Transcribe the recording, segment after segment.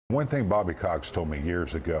One thing Bobby Cox told me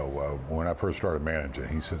years ago when I first started managing,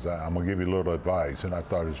 he says, I'm going to give you a little advice, and I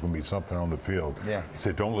thought it was going to be something on the field. Yeah. He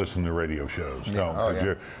said, don't listen to radio shows. Yeah. Don't, Oh,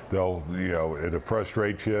 because yeah. it'll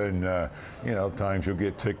frustrate you, and times you'll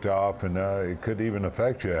get ticked off, and it could even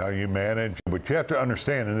affect you how you manage. But you have to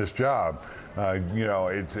understand in this job,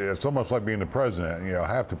 it's almost like being the president.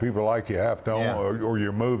 Half the people like you, half don't, Yeah. or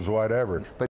your moves, whatever. But